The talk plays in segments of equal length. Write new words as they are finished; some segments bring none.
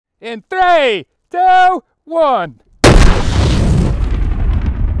In 3, 2, 1.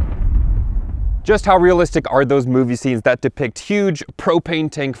 Just how realistic are those movie scenes that depict huge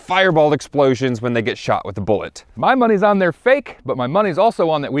propane tank fireball explosions when they get shot with a bullet? My money's on they're fake, but my money's also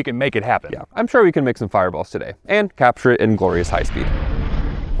on that we can make it happen. Yeah, I'm sure we can make some fireballs today and capture it in glorious high speed.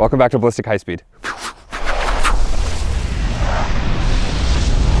 Welcome back to Ballistic High Speed.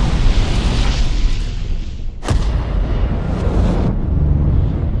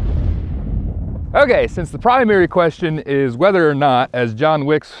 Okay, since the primary question is whether or not, as John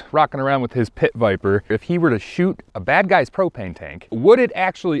Wick's rocking around with his pit viper, if he were to shoot a bad guy's propane tank, would it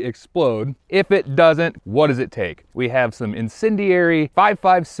actually explode? If it doesn't, what does it take? We have some incendiary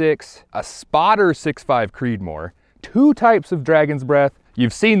 5.56, a spotter 6.5 Creedmoor, 2 types of Dragon's Breath.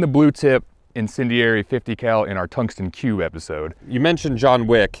 You've seen the blue tip incendiary 50 cal in our Tungsten Cube episode. You mentioned John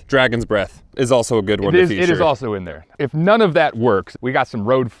Wick. Dragon's Breath is also a good one to feature. It is also in there. If none of that works, we got some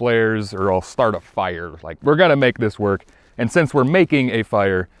road flares or I'll start a fire. Like, we're gonna make this work. And since we're making a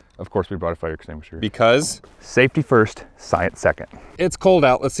fire, of course we brought a fire extinguisher. Because? Safety first, science second. It's cold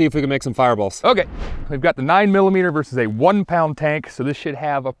out. Let's see if we can make some fireballs. Okay, we've got the 9mm versus a 1-pound tank. So this should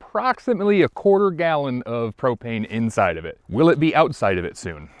have approximately a 1/4 gallon of propane inside of it. Will it be outside of it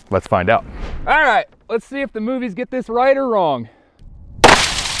soon? Let's find out. All right, let's see if the movies get this right or wrong.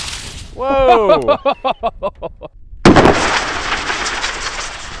 Whoa!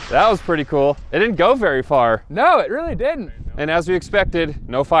 That was pretty cool. It didn't go very far. No, it really didn't. And as we expected,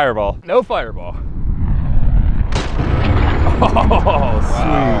 no fireball. No fireball. Oh,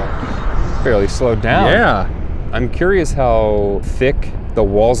 sweet. Barely slowed down. Yeah. I'm curious how thick the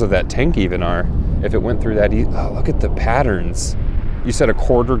walls of that tank even are. If it went through that oh, look at the patterns. You said a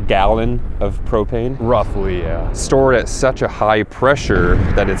 1/4 gallon of propane? Roughly, yeah. Stored at such a high pressure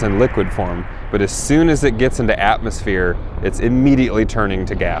that it's in liquid form, but as soon as it gets into atmosphere, it's immediately turning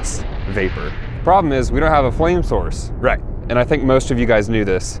to gas, vapor. Problem is, we don't have a flame source. Right. And I think most of you guys knew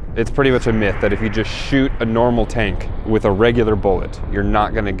this. It's pretty much a myth that if you just shoot a normal tank with a regular bullet, you're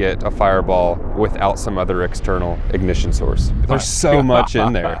not gonna get a fireball without some other external ignition source. There's so much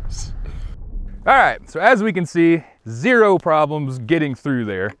in there. All right, so as we can see, 0 problems getting through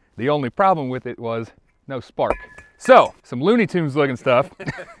there. The only problem with it was no spark. So, some Looney Tunes looking stuff.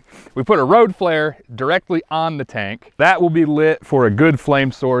 We put a road flare directly on the tank. That will be lit for a good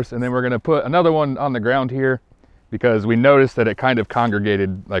flame source, and then we're gonna put another one on the ground here because we noticed that it kind of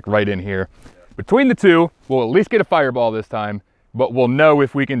congregated like right in here. Between the two, we'll at least get a fireball this time, but we'll know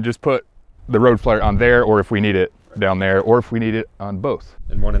if we can just put the road flare on there or if we need it down there, or if we need it on both.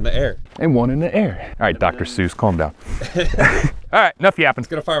 And one in the air. And one in the air. All right, Dr. Seuss, calm down. All right, enough yapping. Let's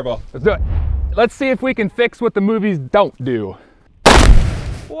get a fireball. Let's do it. Let's see if we can fix what the movies don't do.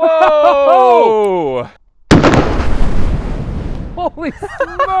 Whoa! Holy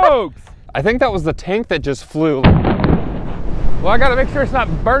smokes! I think that was the tank that just flew. Well, I gotta make sure it's not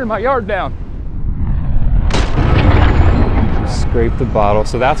burning my yard down. Scrape the bottle,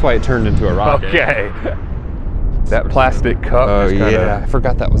 so that's why it turned into a rocket. Okay. That plastic cup. Oh is kinda... yeah, I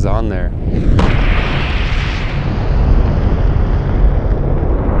forgot that was on there.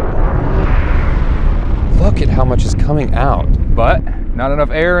 Look at how much is coming out. But not enough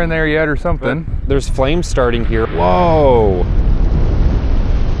air in there yet or something. But there's flames starting here. Whoa.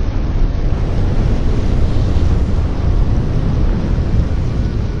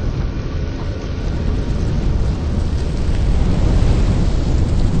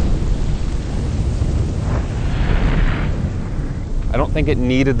 I don't think it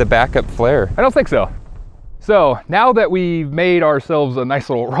needed the backup flare. I don't think so. So now that we've made ourselves a nice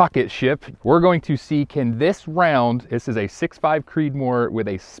little rocket ship, we're going to see, can this round, this is a 6.5 Creedmoor with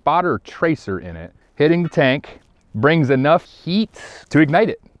a spotter tracer in it, hitting the tank, brings enough heat to ignite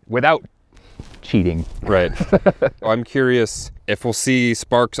it without cheating. Right. I'm curious if we'll see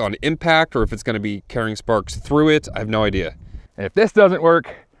sparks on impact or if it's going to be carrying sparks through it. I have no idea. And if this doesn't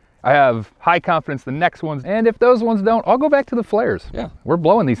work, I have high confidence the next ones, and if those ones don't, I'll go back to the flares. Yeah. We're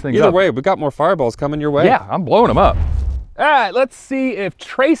blowing these things up. Either way, we got more fireballs coming your way. Yeah, I'm blowing them up. All right, let's see if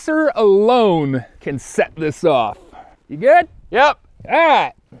tracer alone can set this off. You good? Yep. All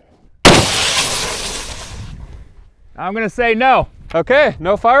right. I'm gonna say no. Okay,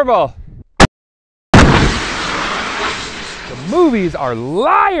 no fireball. The movies are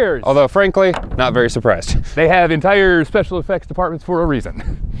liars. Although, frankly, not very surprised. They have entire special effects departments for a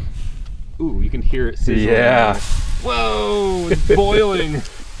reason. Ooh, you can hear it sizzling. Yeah. Whoa, it's boiling.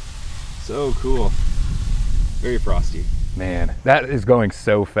 So cool. Very frosty. Man, that is going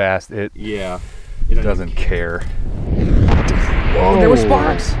so fast. It doesn't care. Whoa, there were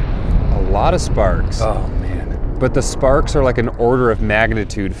sparks. A lot of sparks. Oh man. But the sparks are like an order of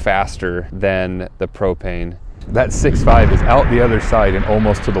magnitude faster than the propane. That 6.5 is out the other side and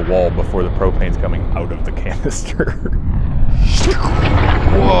almost to the wall before the propane's coming out of the canister.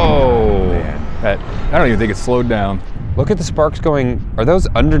 Whoa! Man, I don't even think it's slowed down. Look at the sparks going. Are those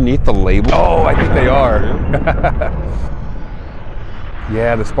underneath the label? Oh, I think they are.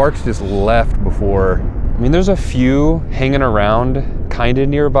 Yeah, the sparks just left before. I mean, there's a few hanging around kind of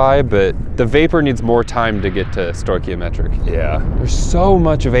nearby, but the vapor needs more time to get to stoichiometric. Yeah. There's so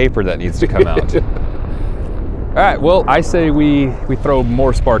much vapor that needs to come out. All right, well, I say we throw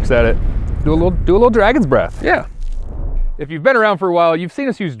more sparks at it. Do a little dragon's breath. Yeah. If you've been around for a while, you've seen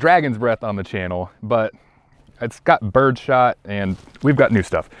us use dragon's breath on the channel, but it's got birdshot and we've got new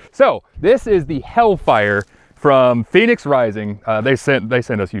stuff. So this is the Hellfire from Phoenix Rising. They send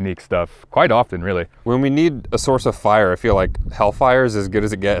us unique stuff quite often, really. When we need a source of fire, I feel like Hellfire is as good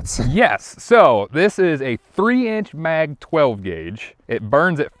as it gets. Yes, so this is a 3-inch mag 12 gauge. It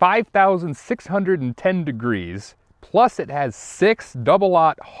burns at 5,610 degrees. Plus it has 6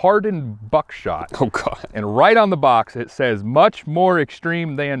 double-aught hardened buckshot. Oh God. And right on the box, it says much more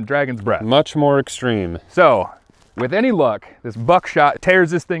extreme than Dragon's Breath. Much more extreme. So, with any luck, this buckshot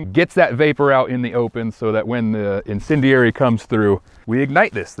tears this thing, gets that vapor out in the open so that when the incendiary comes through, we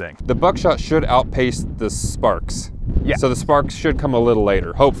ignite this thing. The buckshot should outpace the sparks. Yeah. So the sparks should come a little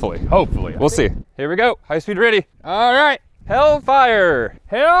later, hopefully. Hopefully. We'll see. Here we go. High speed ready. All right. Hellfire.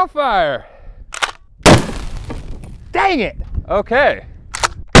 Hellfire. Dang it. Okay.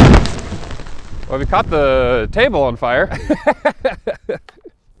 Well, we caught the table on fire.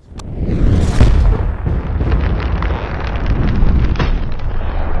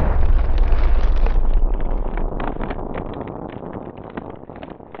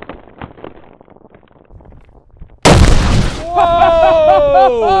 Whoa!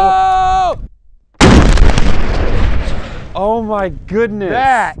 Oh my goodness.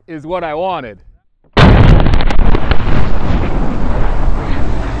 That is what I wanted.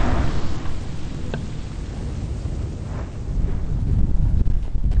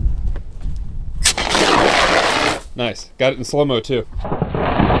 Nice. Got it in slow-mo too.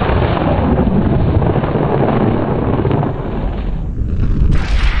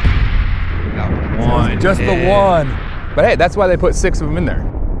 One. Just the one. But hey, that's why they put 6 of them in there.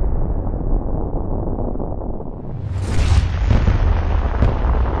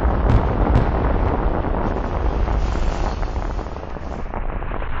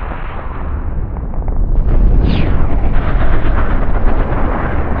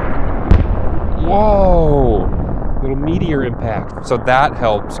 Whoa! Little meteor impact. So that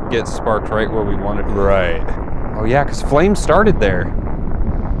helped get sparked right where we wanted it. Right. Oh yeah, because flame started there.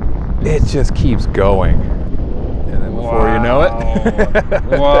 It just keeps going. And then before you know it,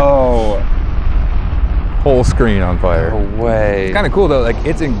 Whoa! whole screen on fire. No way. It's kind of cool though, like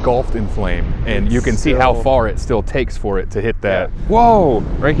it's engulfed in flame and you can see how far it still takes for it to hit that. Yeah. Whoa!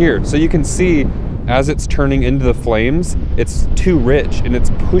 Right here. So you can see as it's turning into the flames, it's too rich and it's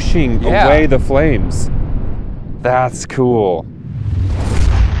pushing away the flames. That's cool.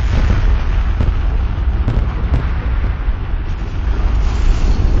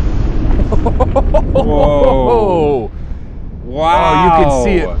 Whoa. Wow. Oh, you can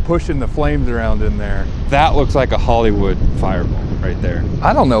see it pushing the flames around in there. That looks like a Hollywood fireball right there.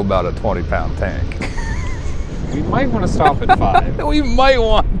 I don't know about a 20-pound tank. We might want to stop at 5. We might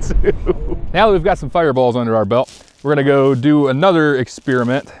want to. Now that we've got some fireballs under our belt, we're gonna go do another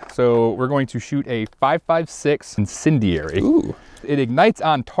experiment. So we're going to shoot a 5.56 incendiary. Ooh. It ignites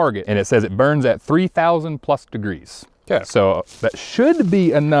on target and it says it burns at 3,000 plus degrees. Okay. So that should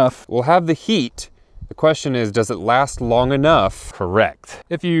be enough. We'll have the heat. The question is, does it last long enough? Correct.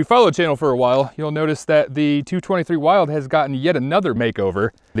 If you follow the channel for a while, you'll notice that the 223 Wild has gotten yet another makeover.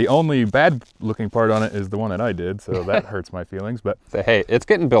 The only bad looking part on it is the one that I did, so that hurts my feelings, but Hey, it's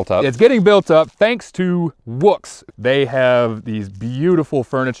getting built up. it's getting built up thanks to Wooks. They have these beautiful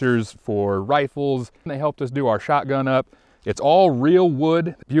furnitures for rifles. They helped us do our shotgun up. It's all real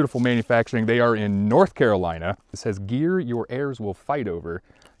wood, beautiful manufacturing. They are in North Carolina. It says gear your heirs will fight over.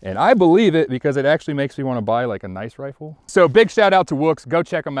 And I believe it because it actually makes me want to buy like a nice rifle. So big shout out to Wooks, go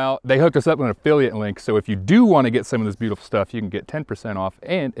check them out. They hooked us up with an affiliate link. So if you do want to get some of this beautiful stuff, you can get 10% off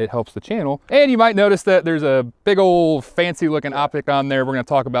and it helps the channel. And you might notice that there's a big old fancy looking optic on there. We're going to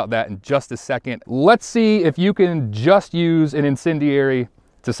talk about that in just a second. Let's see if you can just use an incendiary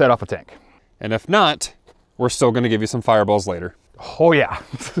to set off a tank. And if not, we're still going to give you some fireballs later. Oh yeah.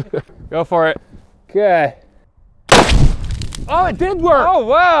 Go for it. Okay. Oh, it did work. Oh,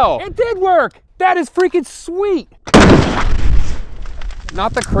 wow. It did work. That is freaking sweet.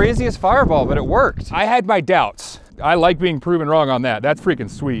 Not the craziest fireball, but it worked. I had my doubts. I like being proven wrong on that. That's freaking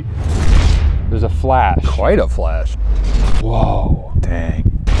sweet. There's a flash. Quite a flash. Whoa. Dang.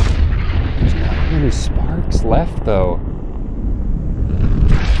 There's not many sparks left though.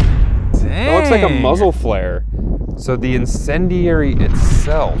 Dang. It looks like a muzzle flare. So the incendiary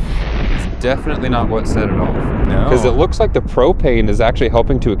itself is definitely not what set it off. No. Because it looks like the propane is actually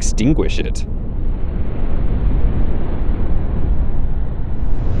helping to extinguish it.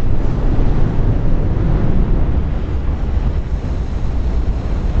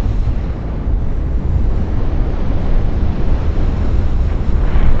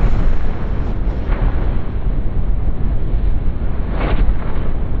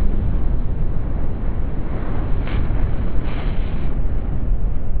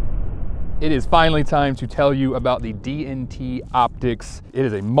 It is finally time to tell you about the DNT optics. It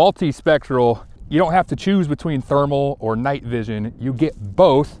is a multi-spectral. You don't have to choose between thermal or night vision. You get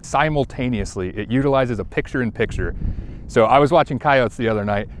both simultaneously. It utilizes a picture-in-picture. So I was watching coyotes the other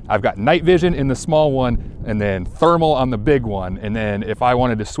night. I've got night vision in the small one and then thermal on the big one. And then if I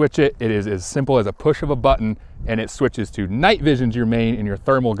wanted to switch it, it is as simple as a push of a button and it switches to night vision's your main and your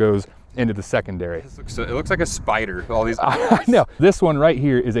thermal goes into the secondary. It looks like a spider, all these. I know. This one right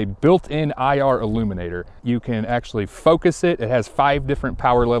here is a built-in IR illuminator. You can actually focus it. It has 5 different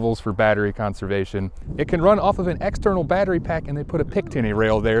power levels for battery conservation. It can run off of an external battery pack and they put a Picatinny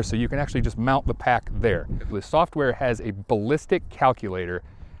rail there so you can actually just mount the pack there. The software has a ballistic calculator.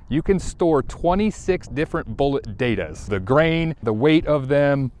 You can store 26 different bullet datas. The grain, the weight of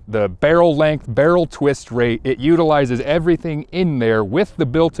them, the barrel length, barrel twist rate. It utilizes everything in there with the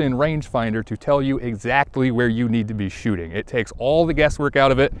built-in rangefinder to tell you exactly where you need to be shooting. It takes all the guesswork out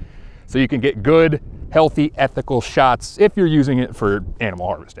of it so you can get good, healthy, ethical shots if you're using it for animal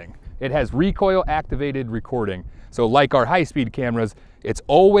harvesting. It has recoil activated recording. So like our high-speed cameras, it's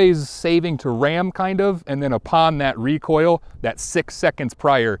always saving to RAM kind of, and then upon that recoil, that 6 seconds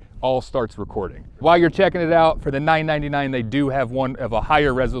prior, all starts recording. While you're checking it out, for the $9.99, they do have one of a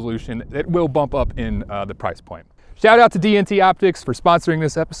higher resolution that will bump up in the price point. Shout out to DNT Optics for sponsoring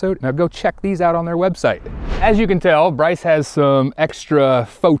this episode. Now go check these out on their website. As you can tell, Bryce has some extra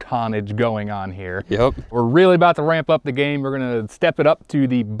photonage going on here. Yep. We're really about to ramp up the game. We're gonna step it up to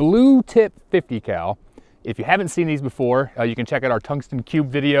the blue tip 50 cal. If you haven't seen these before, you can check out our tungsten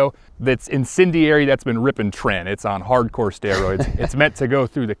cube video that's incendiary, that's been ripping Trent. It's on hardcore steroids. It's meant to go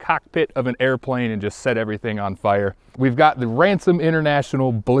through the cockpit of an airplane and just set everything on fire. We've got the Ransom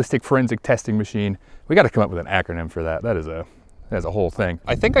International Ballistic Forensic Testing Machine. We got to come up with an acronym for that. That is a whole thing.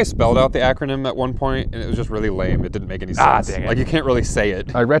 I think I spelled out the acronym at one point and it was just really lame. It didn't make any sense. Dang it. Like you can't really say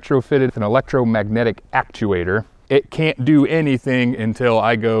it. I retrofitted an electromagnetic actuator. It can't do anything until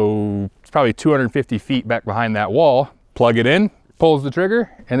I go, it's probably 250 feet back behind that wall, plug it in, pulls the trigger,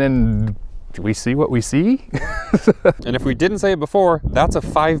 and then do we see what we see? And if we didn't say it before, that's a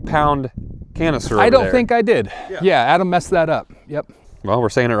 5-pound canister over I don't there. think I did. Yeah, Adam messed that up. Yep. Well, we're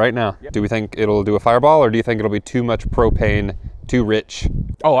saying it right now. Yep. Do we think it'll do a fireball or do you think it'll be too much propane, too rich?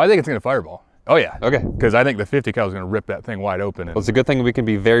 Oh, I think it's gonna fireball. Oh yeah. Okay. Because I think the 50 cal is gonna rip that thing wide open. Well, it's a good thing we can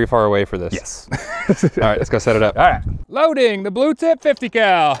be very far away for this. Yes. All right, let's go set it up. All right. Loading the blue tip 50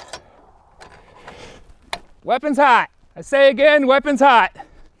 cal. Weapons hot. I say again, weapons hot.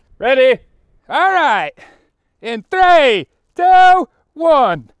 Ready? All right. In 3, 2,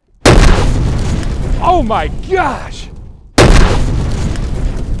 1. Oh my gosh.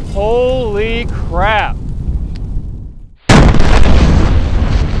 Holy crap.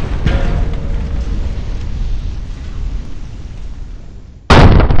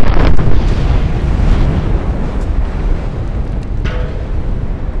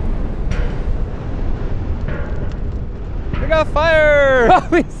 We got fire!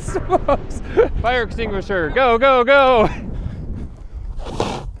 Holy smokes! Fire extinguisher, go, go, go!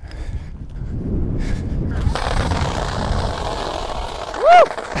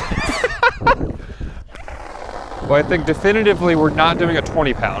 Well, I think definitively we're not doing a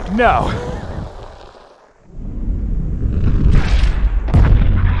 20-pound. No.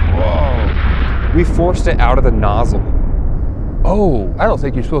 Whoa. We forced it out of the nozzle. Oh, I don't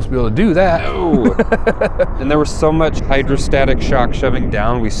think you're supposed to be able to do that. No. And there was so much hydrostatic shock shoving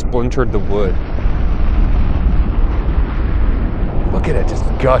down, we splintered the wood. Look at it just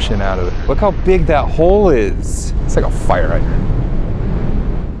gushing out of it. Look how big that hole is. It's like a fire hydrant.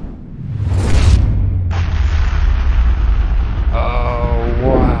 Oh,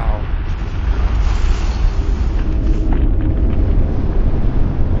 wow.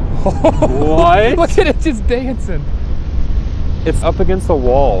 What? Look at it just dancing. It's up against the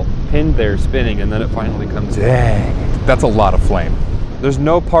wall, pinned there, spinning, and then it finally comes in. Dang. That's a lot of flame. There's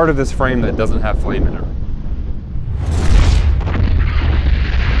no part of this frame that doesn't have flame in it.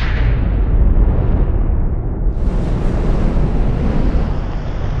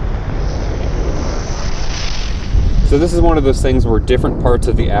 So this is one of those things where different parts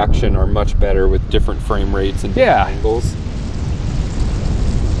of the action are much better with different frame rates and different angles.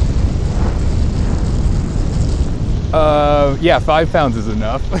 Yeah, 5 pounds is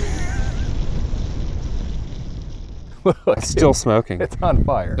enough. Look, it's still smoking. It's on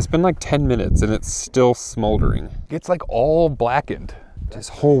fire. It's been like 10 minutes and it's still smoldering. It's like all blackened. This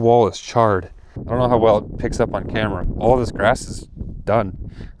whole wall is charred. I don't know how well it picks up on camera. All this grass is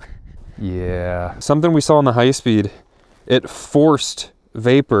done. Yeah. Something we saw on the high speed, it forced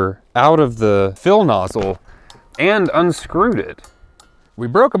vapor out of the fill nozzle and unscrewed it. We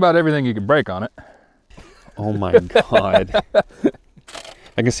broke about everything you could break on it. Oh my God.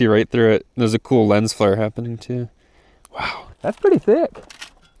 I can see right through it. There's a cool lens flare happening too. Wow. That's pretty thick.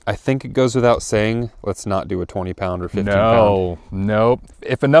 I think it goes without saying, let's not do a 20 pound or 15 pound. No, nope.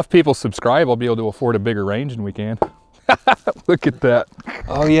 If enough people subscribe, I'll be able to afford a bigger range than we can. Look at that.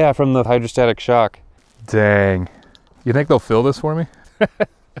 Oh yeah, from the hydrostatic shock. Dang. You think they'll fill this for me?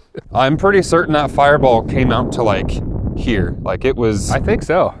 I'm pretty certain that fireball came out to like here. Like it was. I think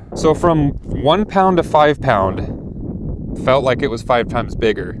so. So from 1 pound to 5 pound, felt like it was 5 times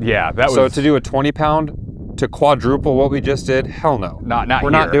bigger. Yeah, that was. So to do a 20 pound, to quadruple what we just did, hell no. We're here.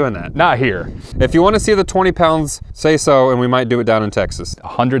 Not doing that. Not here. If you want to see the 20 pounds, say so, and we might do it down in Texas.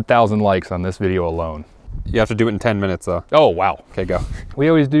 100,000 likes on this video alone. You have to do it in 10 minutes though. Oh, wow. Okay, go. We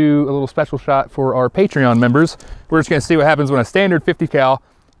always do a little special shot for our Patreon members. We're just gonna see what happens when a standard 50 cal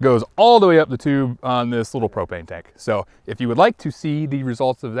goes all the way up the tube on this little propane tank. So if you would like to see the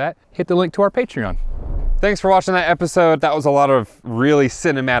results of that, hit the link to our Patreon. Thanks for watching that episode. That was a lot of really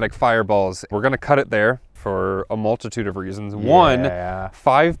cinematic fireballs. We're gonna cut it there for a multitude of reasons. Yeah. 1,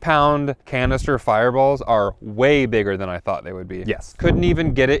 5 pound canister fireballs are way bigger than I thought they would be. Yes. Couldn't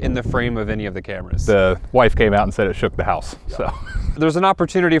even get it in the frame of any of the cameras. The wife came out and said it shook the house, so. There's an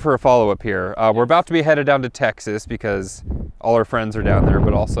opportunity for a follow-up here. We're about to be headed down to Texas because all our friends are down there,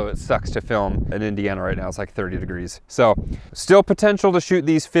 but also it sucks to film in Indiana right now. It's like 30 degrees. So still potential to shoot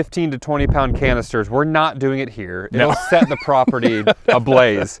these 15 to 20 pound canisters. We're not doing it here. It'll set the property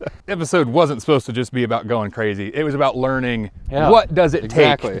ablaze. Episode wasn't supposed to just be about going crazy. It was about learning what does it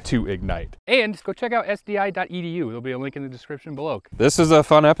take to ignite. And go check out SDI.edu. There'll be a link in the description below. This is a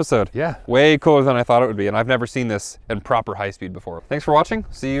fun episode. Yeah. Way cooler than I thought it would be, and I've never seen this in proper high speed before. Thanks for watching.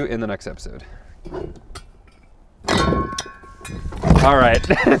 See you in the next episode. All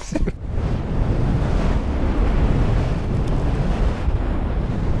right.